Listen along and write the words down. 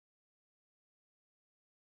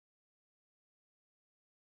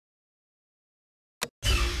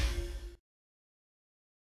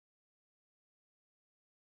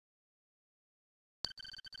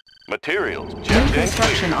Materials New checked and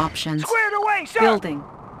construction cleared. options. Squared away, sir! Building.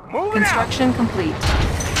 Moving Construction complete.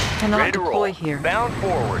 Cannot Ready to deploy roll. here. Bound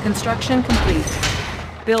forward. Construction complete.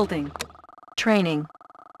 Building. Training.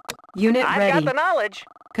 Unit I've ready. got the knowledge.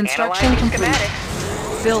 Construction Analyzing complete.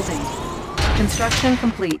 schematics. Building. Construction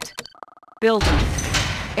complete. Building.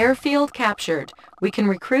 Airfield captured. We can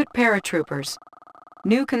recruit paratroopers.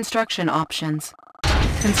 New construction options.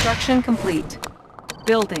 Construction complete.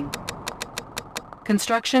 Building.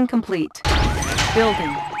 Construction complete.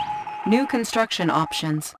 Building. New construction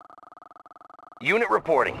options. Unit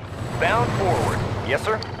reporting. Bound forward. Yes,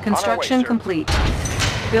 sir. Construction On our way, sir. complete.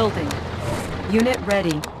 Building. Unit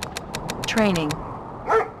ready. Training.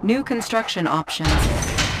 New construction options.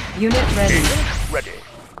 Unit ready. Agent ready.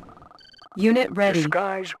 Unit ready.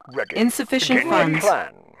 Disguise ready. Insufficient Continue funds.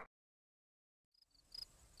 plan.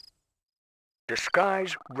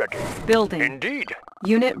 Disguise ready. Building. Indeed.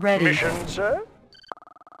 Unit ready. Mission, sir.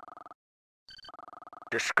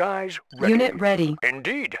 Disguise ready. Unit ready.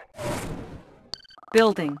 Indeed.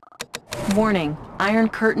 Building. Warning. Iron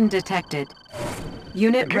curtain detected.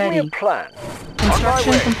 Unit Give me ready. a plan.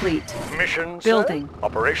 Construction On my way. complete. Mission, Building. sir.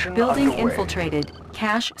 Operation Building underway. infiltrated.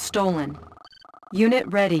 Cache stolen. Unit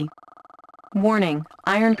ready. Warning.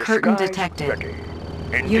 Iron curtain Disguise detected. ready.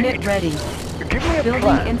 Indeed. Unit ready. Give me a Building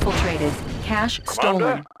plan. infiltrated. Cache stolen.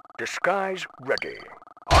 Commander, disguise ready.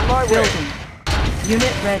 On my way. Building.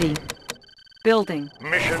 Unit ready. Building.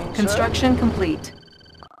 Mission, sir. Construction complete.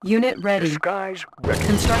 Unit ready. Disguise ready.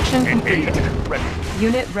 Construction complete. Agent ready.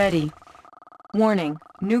 Unit ready. Warning.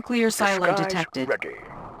 Nuclear silo Disguise detected. ready.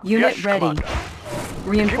 Unit Yes, ready. Commander.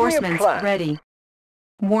 Reinforcements plan. ready.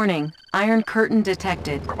 Warning. Iron curtain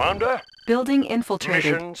detected. Commander, Building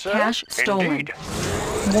infiltrated. mission, sir. Cache stolen. Indeed.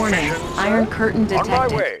 Warning. Mission, sir. Iron curtain On my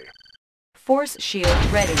detected. way. Force shield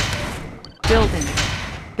ready. Building.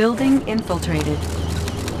 Building infiltrated.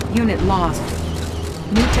 Unit lost.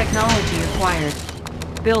 New technology acquired.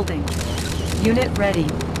 Building. Unit ready.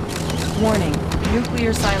 Warning.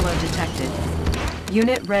 Nuclear silo detected.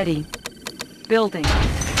 Unit ready. Building.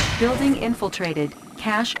 Building infiltrated.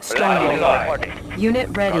 Cache stolen. Unit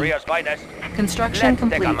ready. Korea's finest. Construction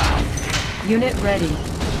complete. Unit ready.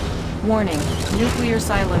 Warning. Nuclear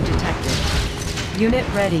silo detected. Unit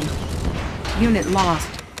ready. Unit lost.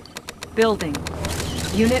 Building.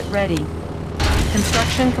 Unit ready.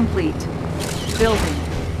 Construction complete. Building.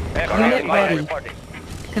 Unit ready.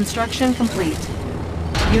 Construction complete.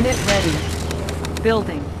 Unit ready.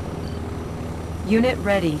 Building. Unit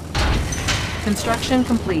ready. Construction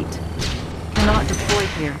complete. Cannot deploy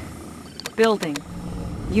here. Building.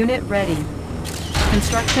 Unit ready.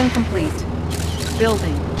 Construction complete.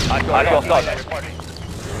 Building.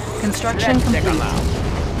 Construction complete.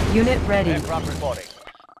 Unit ready.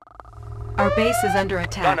 Our base is under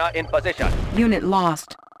attack. in position. Unit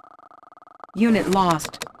lost. Unit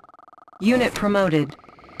lost. Unit promoted.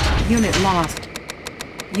 Unit lost.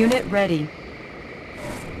 Unit ready.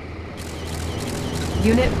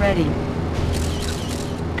 Unit ready.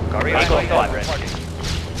 Eagle Squadron.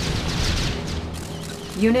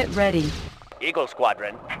 Unit ready. Eagle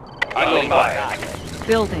Squadron. Eagle Squadron.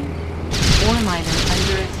 Building. Ore miner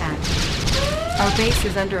under attack. Our base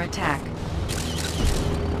is under attack.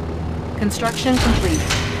 Construction complete.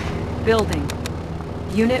 Building.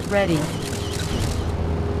 Unit ready.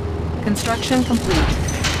 Construction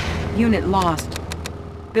complete. Unit lost.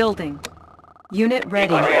 Building. Unit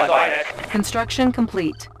ready. Construction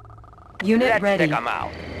complete. Unit ready.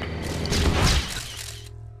 out.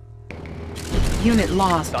 Unit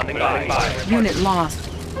lost. Standing by. Unit lost.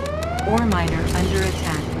 Ore miner under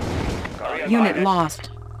attack. Unit lost.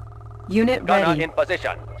 Unit ready.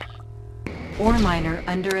 position. Ore miner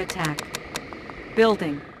under attack.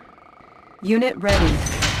 Building. Unit ready.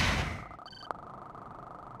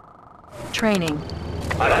 Training.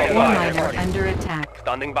 Ore miner under attack.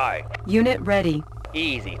 Standing by. Unit ready.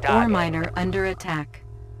 Easy Ore target. miner under attack.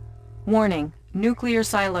 Warning. Nuclear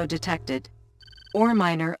silo detected. Ore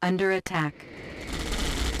miner under attack.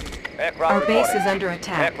 Aircraft Our base reporting. is under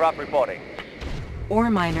attack. Aircraft reporting. Ore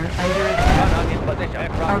miner under attack. Gunner in position.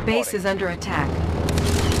 Aircraft Our base reporting. is under attack.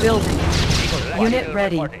 Building. Unit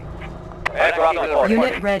ready. Aircraft reporting.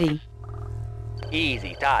 Unit ready.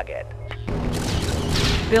 Easy target.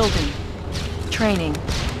 Building. Training.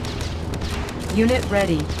 Unit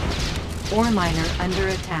ready. Ore miner under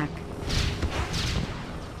attack.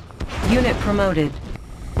 Unit promoted.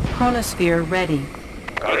 Chronosphere ready.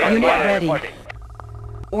 Unit ready.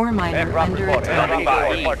 Ore miner Aircraft under reporting. Standing by.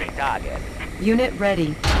 attack. Easy target. Unit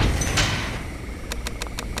ready.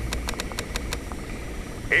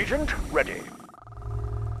 Agent ready.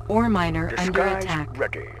 Ore miner under Disguise attack.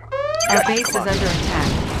 ready. Our Yes, base is Commander. under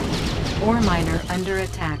attack. Ore miner under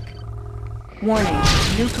attack. Warning,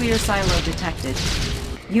 nuclear silo detected.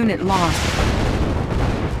 Unit lost.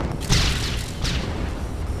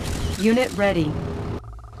 Unit ready.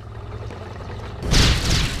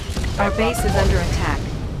 Our base is under attack.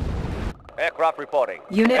 Aircraft reporting.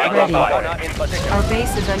 Unit Aircraft ready. not in position. Our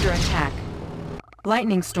base is under attack.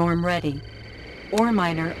 Lightning storm ready. Ore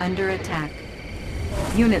miner under attack.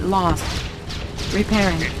 Unit lost.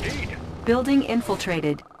 Repairing. Indeed. Building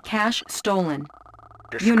infiltrated. Cache stolen.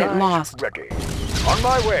 Unit Disguise lost. ready. On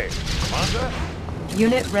my way, Commander.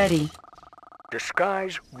 Unit ready.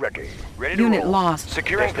 Disguise ready. Ready to Unit roll. lost.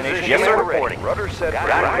 Securing position. Yes, sir. Reporting. Rudder set.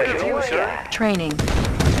 Right with you, sir. Training.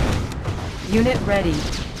 Unit ready.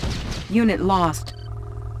 Unit lost.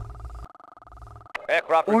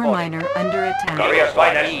 Aircraft Ore reporting. miner under attack. Carrier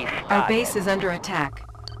finest. Our base is under attack.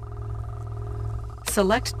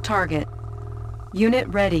 Select target. Unit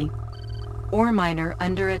ready. Ore miner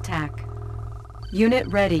under attack. Unit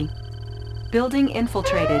ready. Building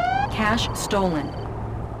infiltrated. Cache stolen.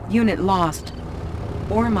 Unit lost.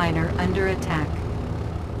 Ore miner under attack.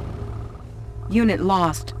 Unit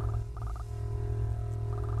lost.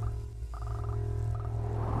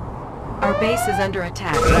 Our base is under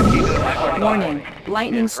attack. Warning,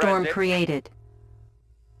 lightning storm created.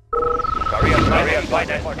 Carrier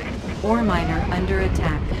finest. Ore miner under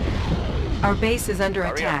attack. Our base is under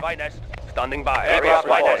Carrier attack. finest. Standing by. Aircraft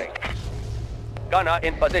finest. Gunner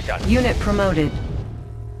in position. Unit promoted.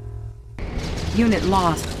 Unit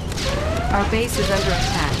lost. Our base is under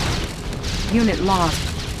attack. Unit lost.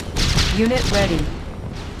 Unit ready.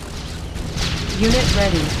 Unit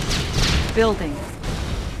ready. Building.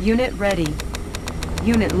 Unit ready.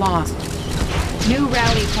 Unit lost. New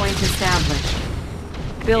rally point established.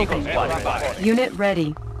 Building. Unit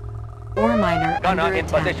ready. Ore miner under Gunner in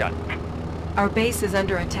attack. position. Our base is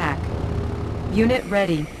under attack. Unit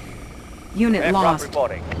ready. Unit Aircraft lost.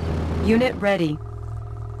 reporting. Unit ready.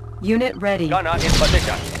 Unit ready. Gunner in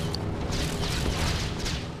position.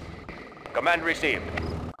 Command received.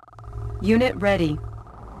 Unit ready.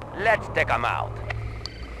 Let's take them out.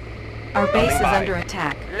 Our base is by. under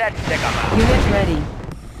attack. Let's take them out. Unit ready.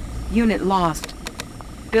 Unit lost.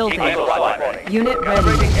 Building. Eagle squad reporting. Unit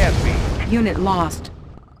Calibrating ready. airspeed. Unit lost.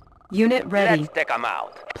 Unit ready. Let's take them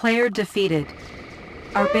out. Player defeated.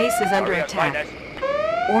 Our base is under Carrier attack.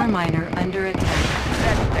 finest. Ore miner under attack.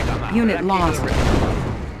 Let's take them out. Unit Black lost. Eagle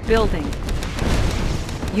ready. Building.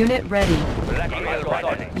 Unit ready. Black Eagle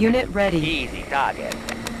ready. Unit ready. Easy target.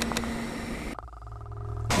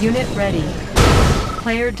 Unit ready.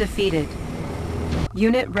 Player defeated.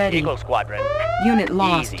 Unit ready. Eagle squadron. Unit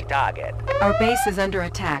lost. Easy target. Our base is under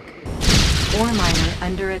attack. Ore miner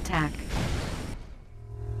under attack.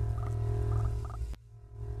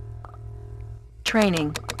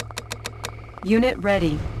 Training. Unit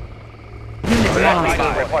ready. Unit Black Eagle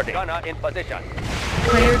lost. reporting. Gunner in position.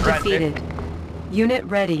 Player Granted. defeated. Unit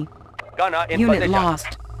ready. Gunner in Unit position.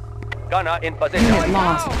 lost. Gunner in position. Unit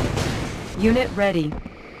lost. Unit ready.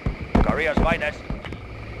 Carrier's finest.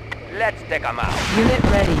 Let's take them out. Unit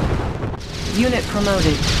ready. Unit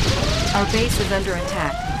promoted. Our base is under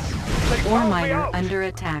attack. Ore miner under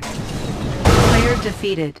attack. Player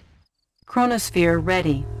defeated. Chronosphere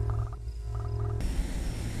ready.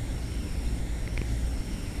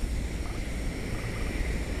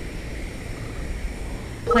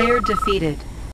 Player defeated.